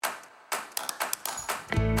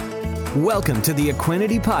Welcome to the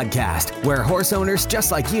Equinety Podcast, where horse owners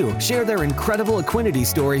just like you share their incredible Equinety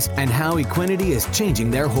stories and how Equinety is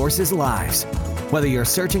changing their horses' lives. Whether you're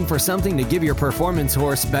searching for something to give your performance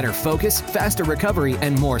horse better focus, faster recovery,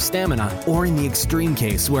 and more stamina, or in the extreme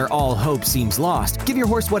case where all hope seems lost, give your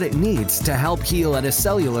horse what it needs to help heal at a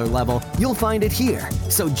cellular level, you'll find it here.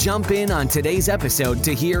 So jump in on today's episode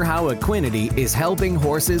to hear how Equinety is helping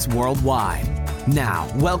horses worldwide.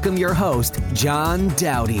 Now, welcome your host, John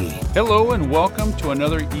Dowdy. Hello and welcome to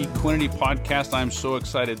another Equinety podcast. I'm so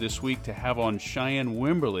excited this week to have on Cheyenne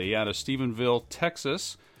Wimberley out of Stevenville,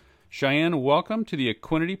 Texas. Cheyenne, welcome to the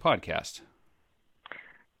Equinety podcast.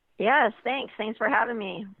 Yes, thanks. Thanks for having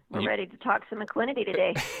me. We're ready to talk some Equinety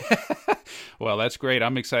today. Well, that's great.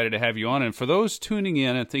 I'm excited to have you on. And for those tuning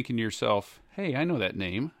in and thinking to yourself, hey, I know that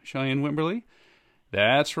name, Cheyenne Wimberley.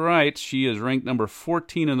 That's right. She is ranked number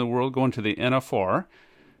 14 in the world going to the NFR.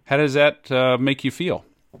 How does that make you feel?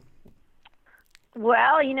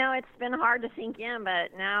 Well, you know, it's been hard to sink in,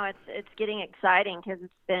 but now it's getting exciting because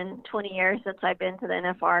it's been 20 years since I've been to the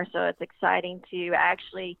NFR, so it's exciting to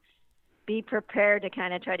actually be prepared to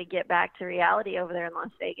kind of try to get back to reality over there in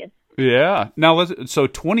Las Vegas. Yeah. Now, so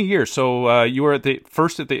 20 years. So you were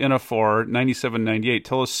first at the NFR, 97, 98.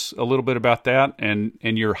 Tell us a little bit about that and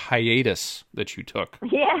your hiatus that you took.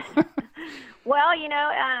 Yes. Well, you know,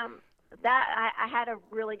 I had a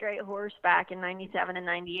really great horse back in 97 and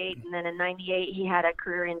 98, and then in 98 he had a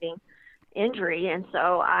career-ending injury, and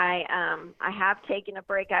so I have taken a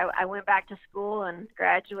break. I went back to school and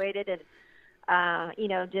graduated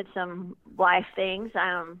and did some life things,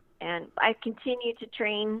 and I continued to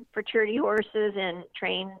train fraternity horses and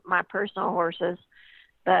train my personal horses,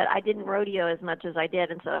 but I didn't rodeo as much as I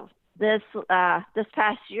did, and so this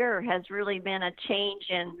past year has really been a change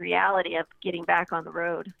in reality of getting back on the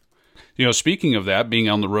road. You know, speaking of that, being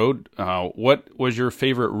on the road, what was your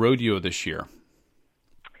favorite rodeo this year?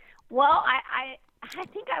 Well, I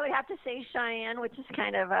think I would have to say Cheyenne, which is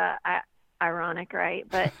kind of ironic, right?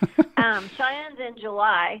 But Cheyenne's in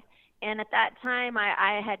July, and at that time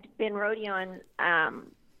I had been rodeoing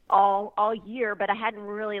all year, but I hadn't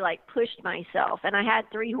really pushed myself. And I had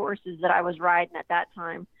 3 horses that I was riding at that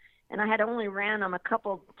time, and I had only ran them a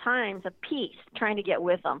couple times a piece, trying to get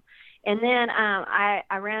with them. And then I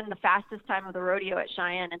ran the fastest time of the rodeo at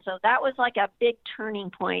Cheyenne. And so that was like a big turning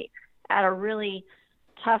point at a really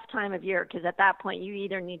tough time of year, because at that point you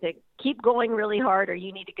either need to keep going really hard or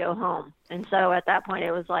you need to go home. And so at that point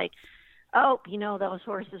it was like, oh, you know, those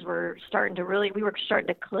horses were we were starting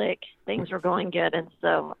to click. Things were going good. And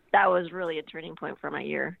so that was really a turning point for my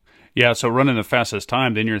year. Yeah, so running the fastest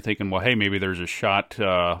time, then you're thinking, well, hey, maybe there's a shot.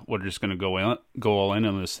 We're just going to go all in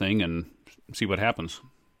on this thing and see what happens.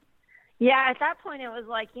 Yeah, at that point it was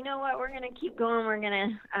like, you know what, we're going to keep going. We're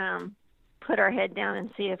going to put our head down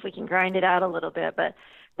and see if we can grind it out a little bit. But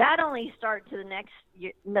that only started to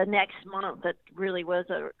the next month. That really was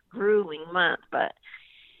a grueling month. But,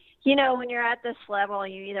 you know, when you're at this level,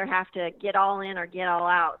 you either have to get all in or get all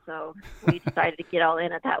out. So we decided to get all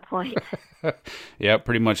in at that point. Yeah,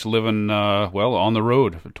 pretty much living, on the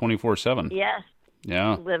road 24/7. Yes.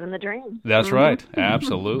 Yeah. Living the dream. That's mm-hmm. Right.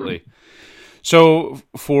 Absolutely. So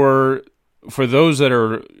for those that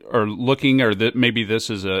are looking, or that maybe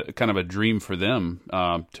this is a kind of a dream for them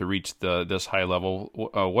to reach this high level,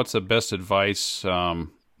 what's the best advice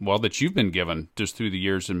that you've been given just through the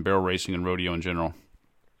years in barrel racing and rodeo in general?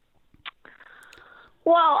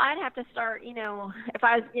 Well, I'd have to start, you know, if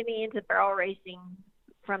I was getting into barrel racing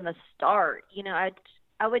from the start, you know,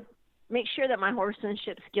 I would make sure that my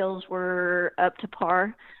horsemanship skills were up to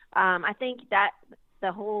par. I think that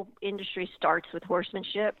the whole industry starts with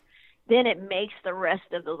horsemanship. Then it makes the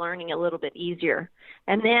rest of the learning a little bit easier.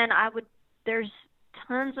 And then there's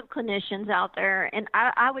tons of clinicians out there, and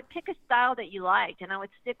I would pick a style that you liked, and I would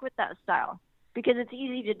stick with that style, because it's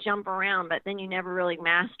easy to jump around, but then you never really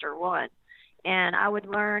master one. And I would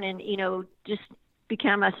learn and, you know, just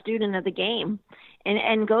become a student of the game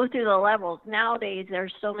and go through the levels. Nowadays,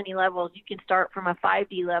 there's so many levels. You can start from a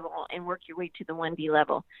 5D level and work your way to the 1D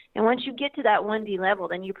level. And once you get to that 1D level,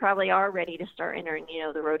 then you probably are ready to start entering, you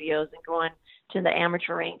know, the rodeos and going to the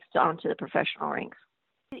amateur ranks onto the professional ranks.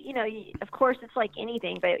 You know, of course, it's like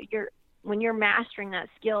anything, but when you're mastering that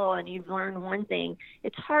skill and you've learned one thing,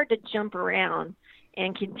 it's hard to jump around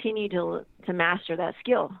and continue to master that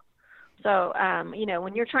skill. So, you know,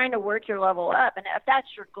 when you're trying to work your level up, and if that's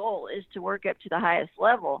your goal is to work up to the highest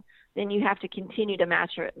level, then you have to continue to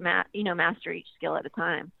master each skill at a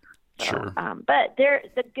time. So, sure. But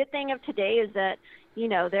the good thing of today is that, you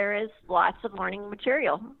know, there is lots of learning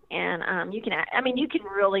material, and you can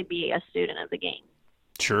really be a student of the game.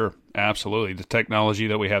 Sure, absolutely. The technology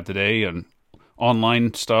that we have today and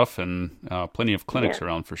online stuff and plenty of clinics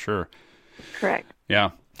around for sure. Correct.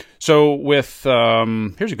 Yeah. So with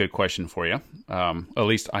here's a good question for you. At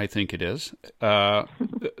least I think it is.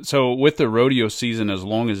 So with the rodeo season, as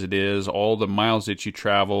long as it is, all the miles that you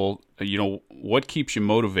travel, what keeps you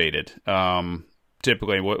motivated?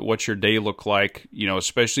 Typically, what's your day look like?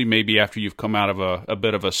 Especially maybe after you've come out of a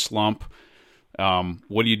bit of a slump.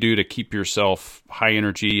 What do you do to keep yourself high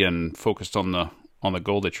energy and focused on the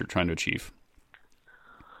goal that you're trying to achieve?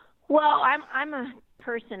 Well, I'm a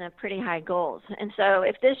person of pretty high goals, and so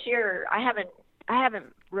if this year I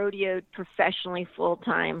haven't rodeoed professionally full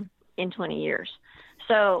time in 20 years.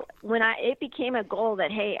 So when it became a goal that,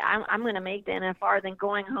 hey, I'm going to make the NFR, then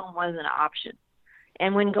going home wasn't an option.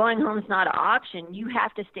 And when going home is not an option, you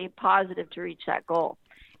have to stay positive to reach that goal.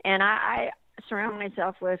 And I surround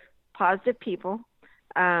myself with positive people.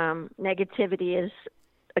 Negativity is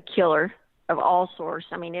a killer of all sorts.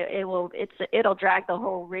 I mean, it'll drag the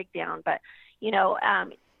whole rig down. But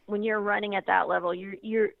when you're running at that level,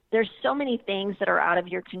 there's so many things that are out of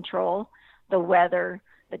your control: the weather,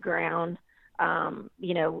 the ground,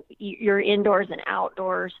 your indoors and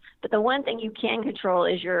outdoors. But the one thing you can control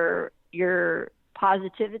is your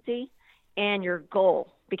positivity and your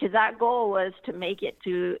goal, because that goal was to make it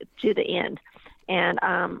to the end. And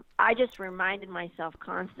I just reminded myself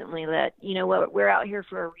constantly that, we're out here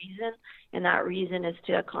for a reason, and that reason is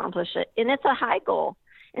to accomplish it. And it's a high goal.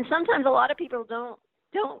 And sometimes a lot of people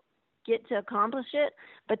don't get to accomplish it,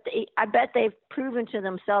 but I bet they've proven to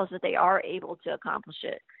themselves that they are able to accomplish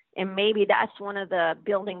it. And maybe that's one of the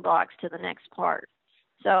building blocks to the next part.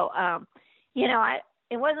 So,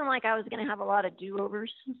 it wasn't like I was going to have a lot of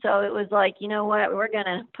do-overs. So it was like, you know what, we're going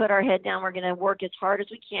to put our head down. We're going to work as hard as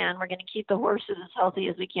we can. We're going to keep the horses as healthy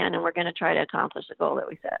as we can, and we're going to try to accomplish the goal that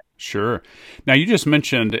we set. Sure. Now, you just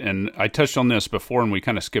mentioned, and I touched on this before and we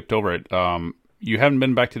kind of skipped over it, you haven't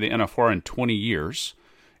been back to the NFR in 20 years,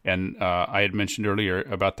 and I had mentioned earlier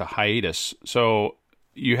about the hiatus. So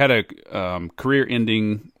you had a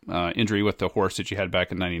career-ending injury with the horse that you had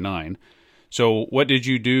back in 99. So what did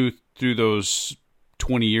you do through those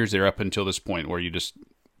 20 years there up until this point where you just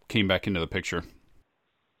came back into the picture?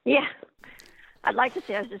 Yeah. I'd like to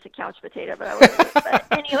say I was just a couch potato, but I wasn't. But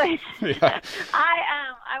anyways, yeah.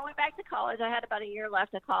 I went back to college. I had about a year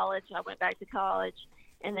left of college. I went back to college,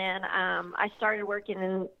 and then I started working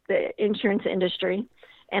in the insurance industry,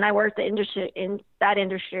 and I worked in that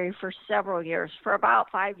industry for several years, for about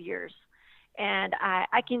 5 years. And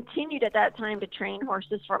I continued at that time to train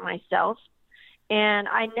horses for myself, and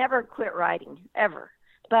I never quit riding, ever.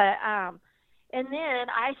 But and then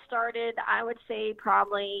I started, I would say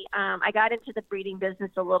probably, I got into the breeding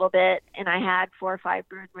business a little bit, and I had 4 or 5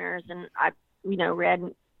 brood mares, and I,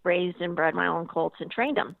 raised and bred my own colts and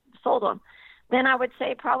trained them, sold them. Then I would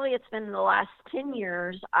say probably it's been the last 10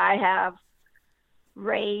 years I have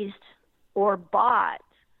raised or bought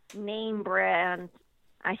name brand.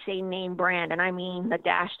 I say name brand, and I mean the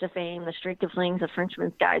Dash to Fame, the Streak to Flings, the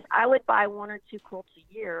Frenchman's Guys. I would buy 1 or 2 colts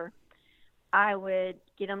a year. I would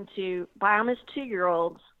buy them as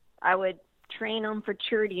 2-year-olds. I would train them,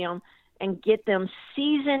 futurity them, and get them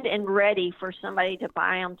seasoned and ready for somebody to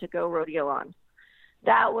buy them to go rodeo on.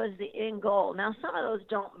 That was the end goal. Now, some of those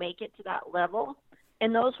don't make it to that level,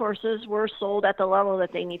 and those horses were sold at the level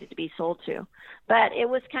that they needed to be sold to. But it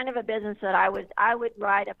was kind of a business that I would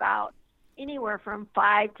ride about anywhere from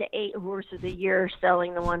 5 to 8 horses a year,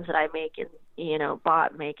 selling the ones that I make and,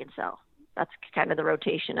 bought, make, and sell. That's kind of the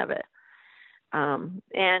rotation of it.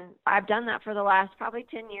 And I've done that for the last probably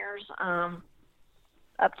 10 years,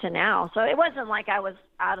 up to now. So it wasn't like I was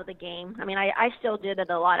out of the game. I mean, I still did it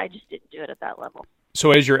a lot. I just didn't do it at that level.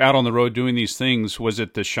 So as you're out on the road doing these things, was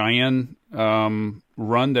it the Cheyenne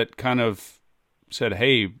run that kind of said,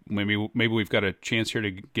 hey, maybe we've got a chance here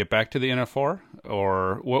to get back to the NFR?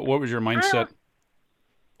 Or what was your mindset?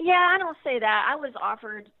 I don't say that. I was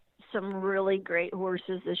offered some really great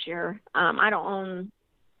horses this year. I don't own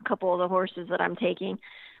a couple of the horses that I'm taking.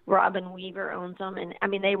 Robin Weaver owns them, and I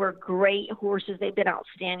mean, they were great horses. They've been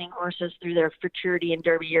outstanding horses through their futurity and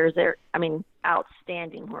derby years. They're,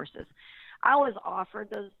 outstanding horses. I was offered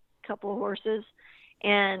those couple of horses,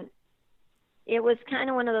 and it was kind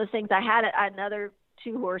of one of those things. I had another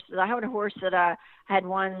 2 horses. I had a horse that I had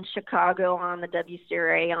won Chicago on the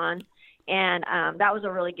WCRA on, and that was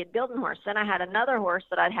a really good building horse. Then I had another horse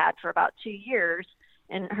that I'd had for about 2 years,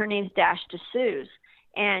 and her name's Dash to Suze,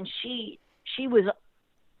 and she was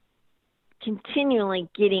continually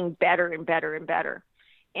getting better and better and better.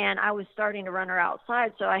 And I was starting to run her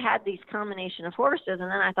outside. So I had these combination of horses. And then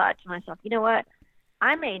I thought to myself, you know what?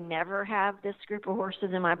 I may never have this group of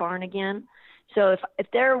horses in my barn again. So if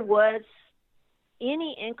there was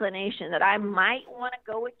any inclination that I might want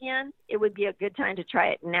to go again, it would be a good time to try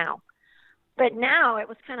it now. But now it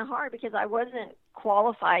was kind of hard because I wasn't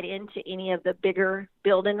qualified into any of the bigger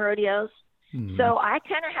build-in rodeos. Mm-hmm. So I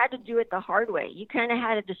kind of had to do it the hard way. You kind of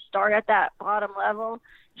had to just start at that bottom level,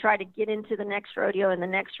 try to get into the next rodeo and the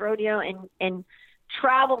next rodeo, and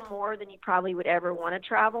travel more than you probably would ever want to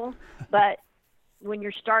travel. But when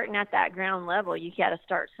you're starting at that ground level, you got to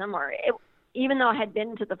start somewhere. Even though I had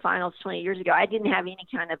been to the finals 20 years ago, I didn't have any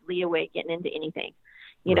kind of leeway getting into anything.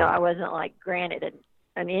 You know, I wasn't like granted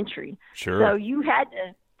an entry. Sure. So you had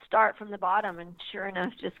to start from the bottom and sure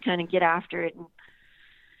enough, just kind of get after it and,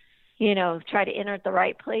 you know, try to enter at the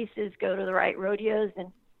right places, go to the right rodeos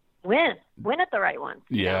and win at the right ones.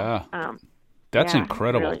 Yeah. That's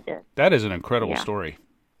incredible. Really that is an incredible story.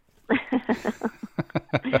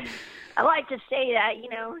 I like to say that, you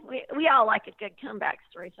know, we all like a good comeback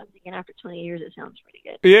story. So I'm thinking after 20 years, it sounds pretty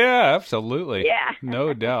good. Yeah, absolutely. Yeah.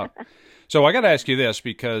 No doubt. So I got to ask you this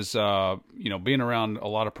because, you know, being around a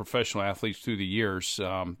lot of professional athletes through the years,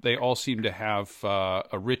 they all seem to have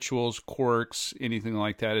rituals, quirks, anything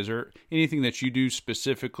like that. Is there anything that you do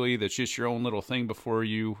specifically that's just your own little thing before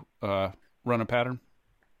you run a pattern?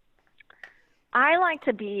 I like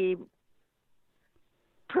to be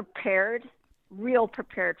prepared, real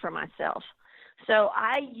prepared for myself. So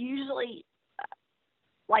I usually,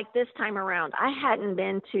 like this time around, I hadn't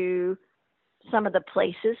been to some of the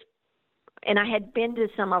places, and I had been to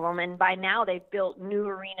some of them, and by now they've built new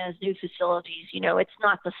arenas, new facilities. You know, it's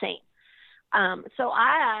not the same. So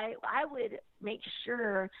I would make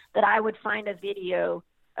sure that I would find a video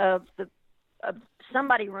of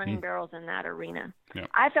somebody running barrels in that arena. Yeah.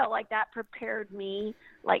 I felt like that prepared me,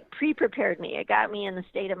 like pre-prepared me. It got me in the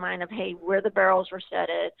state of mind of, hey, where the barrels were set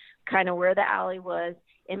at, kind of where the alley was,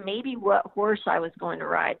 and maybe what horse I was going to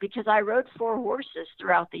ride, because I rode 4 horses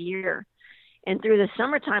throughout the year. And through the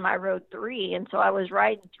summertime, I rode 3. And so I was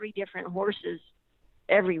riding 3 different horses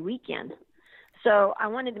every weekend. So I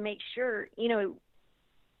wanted to make sure, you know,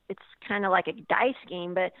 it's kind of like a dice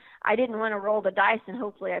game, but I didn't want to roll the dice and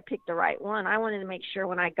hopefully I picked the right one. I wanted to make sure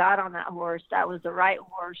when I got on that horse, that was the right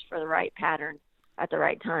horse for the right pattern at the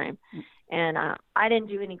right time. And I didn't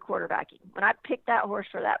do any quarterbacking. When I picked that horse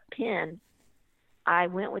for that pin, I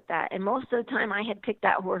went with that. And most of the time I had picked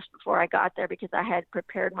that horse before I got there because I had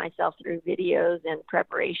prepared myself through videos and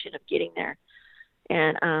preparation of getting there.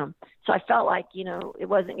 And so I felt like, you know, it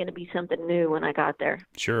wasn't going to be something new when I got there.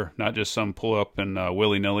 Sure. Not just some pull up and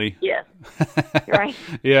willy-nilly. Yeah. Right.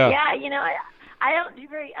 Yeah. Yeah. You know, I don't do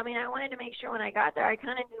I wanted to make sure when I got there, I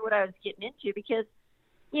kind of knew what I was getting into because,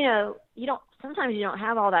 you know, sometimes you don't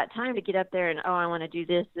have all that time to get up there and, I want to do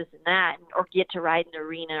this, this and that, or get to ride an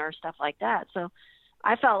arena or stuff like that. So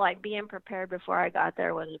I felt like being prepared before I got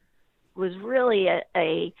there was really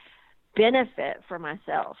a benefit for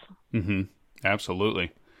myself. Mm-hmm.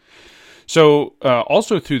 Absolutely. So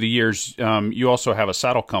also through the years, you also have a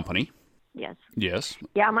saddle company. Yes. Yes.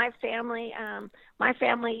 Yeah, my family,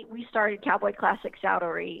 we started Cowboy Classic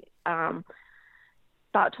Saddlery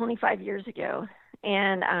about 25 years ago.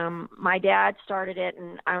 And my dad started it,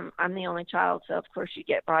 and I'm the only child, so of course you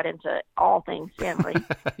get brought into all things family.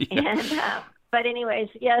 Yeah. And but anyways,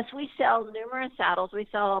 yes, we sell numerous saddles. We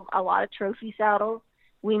sell a lot of trophy saddles.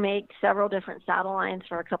 We make several different saddle lines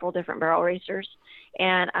for a couple of different barrel racers,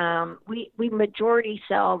 and we majority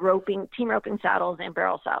sell team roping saddles and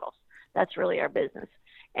barrel saddles. That's really our business.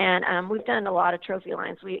 And we've done a lot of trophy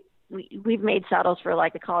lines. We've made saddles for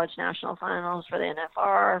like the College National Finals, for the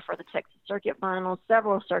NFR, for the Texas Circuit Finals,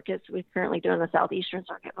 several circuits. We're currently doing the Southeastern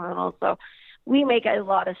Circuit Finals. So we make a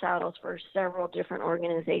lot of saddles for several different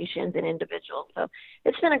organizations and individuals. So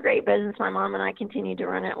it's been a great business. My mom and I continued to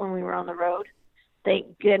run it when we were on the road.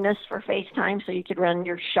 Thank goodness for FaceTime so you could run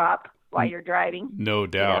your shop while you're driving. No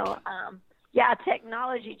doubt. You know, yeah,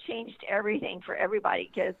 technology changed everything for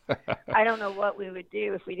everybody because I don't know what we would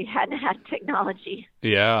do if we hadn't had technology.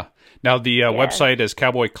 Yeah. Now, the website is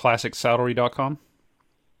cowboyclassicsaddlery.com?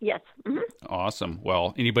 Yes. Mm-hmm. Awesome.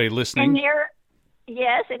 Well, anybody listening?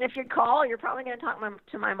 Yes, and if you call, you're probably going to talk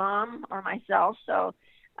to my mom or myself. So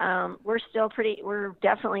we're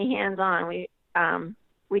definitely hands-on.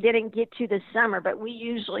 We didn't get to this summer, but we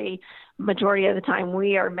usually, majority of the time,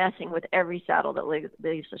 we are messing with every saddle that leaves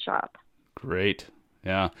the shop. Great.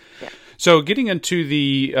 Yeah. So getting into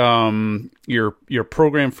the your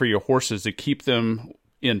program for your horses to keep them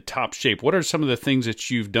in top shape, what are some of the things that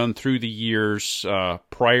you've done through the years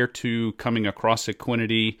prior to coming across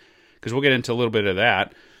Equinety? Because we'll get into a little bit of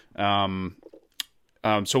that.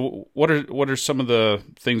 So what are some of the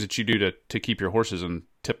things that you do to keep your horses in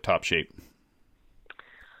tip-top shape?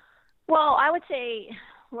 Well, I would say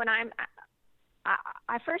when I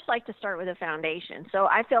first like to start with a foundation. So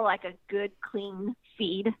I feel like a good, clean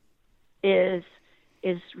feed is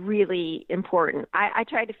really important. I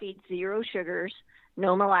try to feed 0 sugars,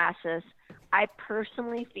 no molasses. I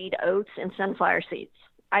personally feed oats and sunflower seeds.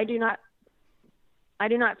 I do not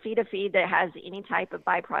feed a feed that has any type of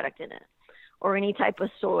byproduct in it or any type of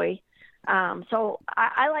soy. So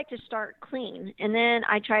I like to start clean, and then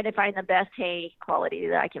I try to find the best hay quality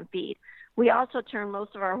that I can feed. We also turn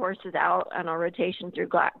most of our horses out on our rotation through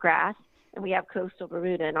grass, and we have coastal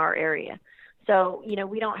Bermuda in our area. So,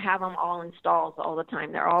 we don't have them all in stalls all the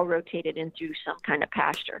time. They're all rotated into some kind of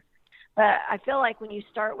pasture. But I feel like when you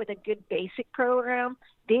start with a good basic program,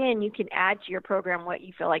 then you can add to your program what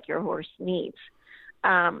you feel like your horse needs.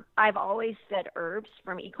 I've always fed herbs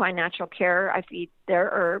from Equine Natural Care. I feed their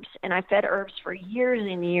herbs, and I fed herbs for years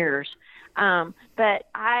and years. But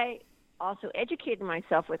I also educated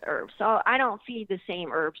myself with herbs. So I don't feed the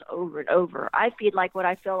same herbs over and over. I feed like what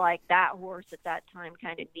I feel like that horse at that time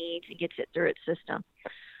kind of needs and gets it through its system.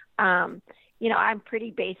 I'm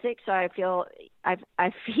pretty basic, so I feel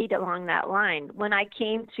I feed along that line. When I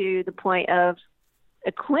came to the point of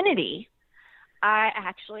Equinety, I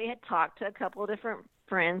actually had talked to a couple of different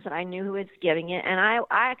friends that I knew who was giving it, and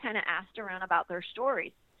I kind of asked around about their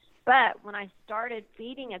stories. But when I started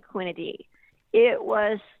feeding Equinety, it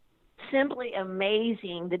was simply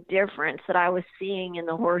amazing the difference that I was seeing in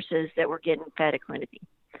the horses that were getting fed Equinety.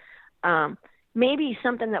 Maybe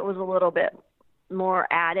something that was a little bit more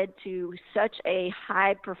added to such a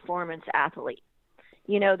high-performance athlete.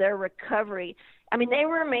 Their recovery. I mean, they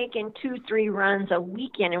were making 2-3 runs a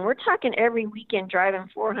weekend, and we're talking every weekend driving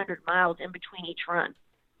 400 miles in between each run.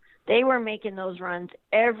 They were making those runs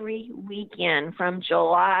every weekend from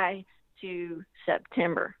July to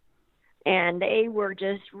September, and they were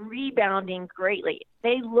just rebounding greatly.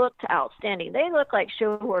 They looked outstanding. They looked like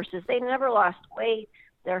show horses. They never lost weight.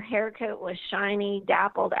 Their hair coat was shiny,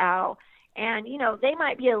 dappled out, and, they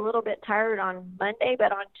might be a little bit tired on Monday,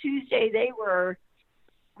 but on Tuesday they were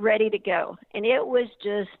ready to go. And it was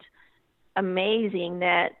just amazing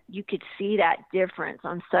that you could see that difference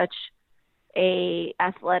on such a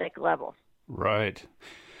athletic level. Right.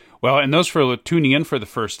 Well, and those for tuning in for the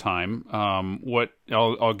first time,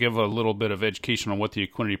 I'll give a little bit of education on what the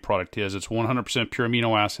Equinety product is. It's 100% pure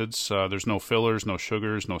amino acids. There's no fillers, no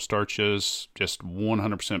sugars, no starches, just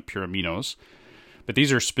 100% pure aminos. But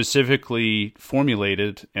these are specifically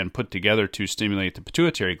formulated and put together to stimulate the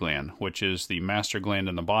pituitary gland, which is the master gland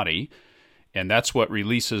in the body. And that's what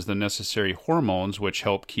releases the necessary hormones, which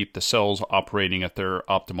help keep the cells operating at their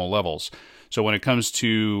optimal levels. So when it comes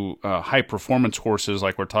to high-performance horses,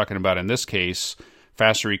 like we're talking about in this case,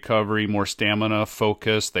 faster recovery, more stamina,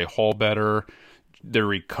 focus, they haul better, their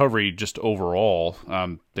recovery just overall,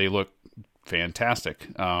 they look fantastic.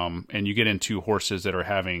 And you get into horses that are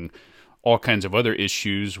having all kinds of other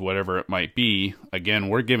issues, whatever it might be. Again,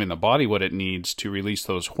 we're giving the body what it needs to release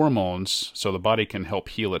those hormones so the body can help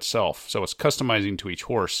heal itself. So it's customizing to each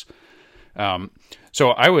horse. So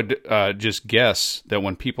I would just guess that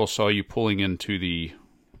when people saw you pulling into the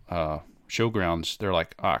showgrounds, they're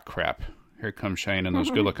like, ah, crap, here comes Cheyenne and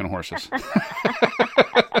those good-looking horses.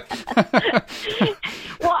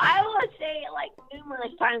 Well, I will say, like,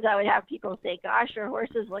 numerous times I would have people say, gosh, your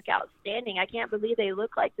horses look outstanding. I can't believe they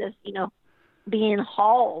look like this, being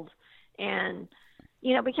hauled. And,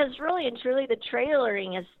 because really and truly the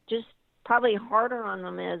trailering is just probably harder on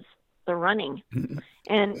them as the running.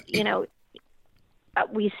 And,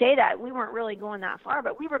 we say that we weren't really going that far,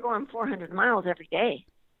 but we were going 400 miles every day.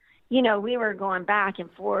 We were going back and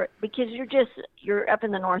forth because you're up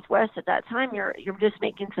in the Northwest at that time. You're just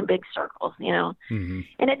making some big circles, Mm-hmm.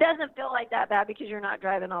 And it doesn't feel like that bad because you're not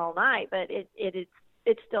driving all night, but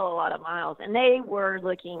it's still a lot of miles. And they were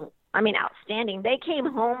looking, outstanding. They came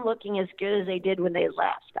home looking as good as they did when they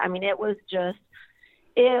left. It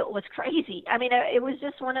was crazy. It was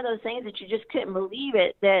just one of those things that you just couldn't believe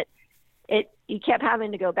it, that you kept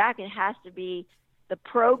having to go back. It has to be, the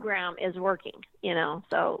program is working,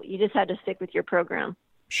 so you just had to stick with your program.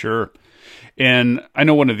 Sure. And I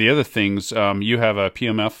know one of the other things, you have a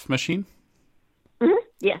PMF machine? Mm-hmm.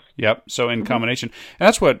 Yes. Yep. So in combination, and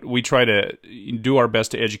that's what we try to do our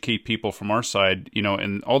best to educate people from our side,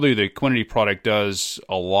 and although the Equinety product does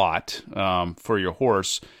a lot for your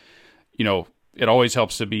horse, it always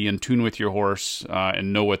helps to be in tune with your horse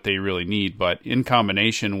and know what they really need. But in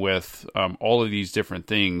combination with all of these different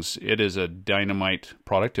things, it is a dynamite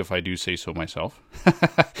product, if I do say so myself.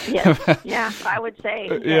 Yes. Yeah, I would say.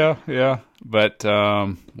 Yeah. But,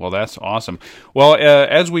 well, that's awesome. Well,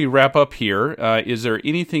 as we wrap up here, is there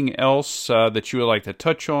anything else that you would like to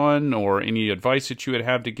touch on, or any advice that you would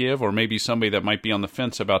have to give, or maybe somebody that might be on the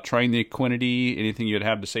fence about trying the Equinety, anything you'd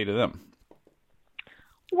have to say to them?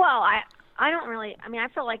 Well, I don't really, I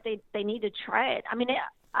feel like they need to try it.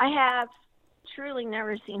 I have truly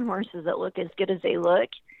never seen horses that look as good as they look.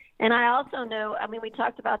 And I also know, we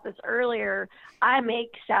talked about this earlier, I make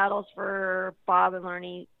saddles for Bob and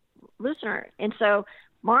Marnie Listener. And so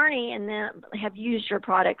Marnie and them have used your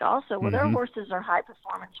product also. Well, their horses are high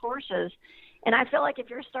performance horses. And I feel like if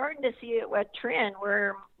you're starting to see a trend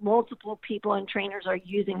where multiple people and trainers are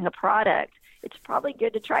using the product, it's probably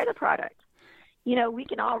good to try the product. We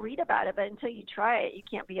can all read about it, but until you try it, you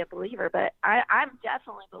can't be a believer. But I'm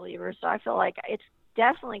definitely a believer, so I feel like it's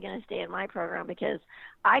definitely going to stay in my program, because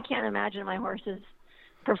I can't imagine my horses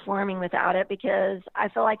performing without it, because I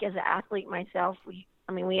feel like as an athlete myself, we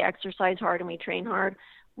exercise hard and we train hard.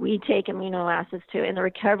 We take amino acids too, and the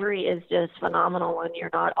recovery is just phenomenal when you're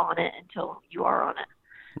not on it until you are on it.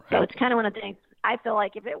 Right. So it's kind of one of the things, I feel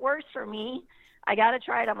like if it works for me, I got to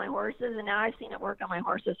try it on my horses, and now I've seen it work on my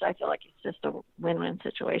horses, so I feel like it's just a win-win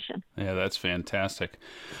situation. Yeah, that's fantastic.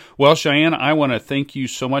 Well, Cheyenne, I want to thank you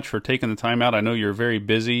so much for taking the time out. I know you're very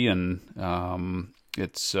busy, and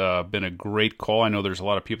it's been a great call. I know there's a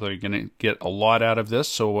lot of people that are going to get a lot out of this.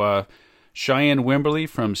 So, Cheyenne Wimberley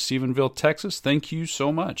from Stevenville, Texas, thank you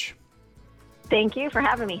so much. Thank you for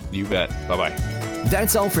having me. You bet. Bye-bye.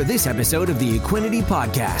 That's all for this episode of the Equinety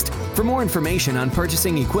Podcast. For more information on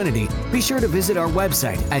purchasing Equinety, be sure to visit our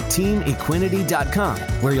website at teamequinety.com,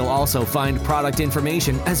 where you'll also find product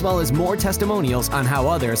information as well as more testimonials on how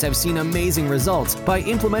others have seen amazing results by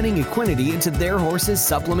implementing Equinety into their horses'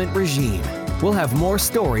 supplement regime. We'll have more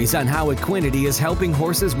stories on how Equinety is helping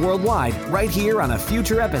horses worldwide right here on a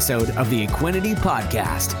future episode of the Equinety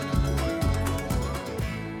Podcast.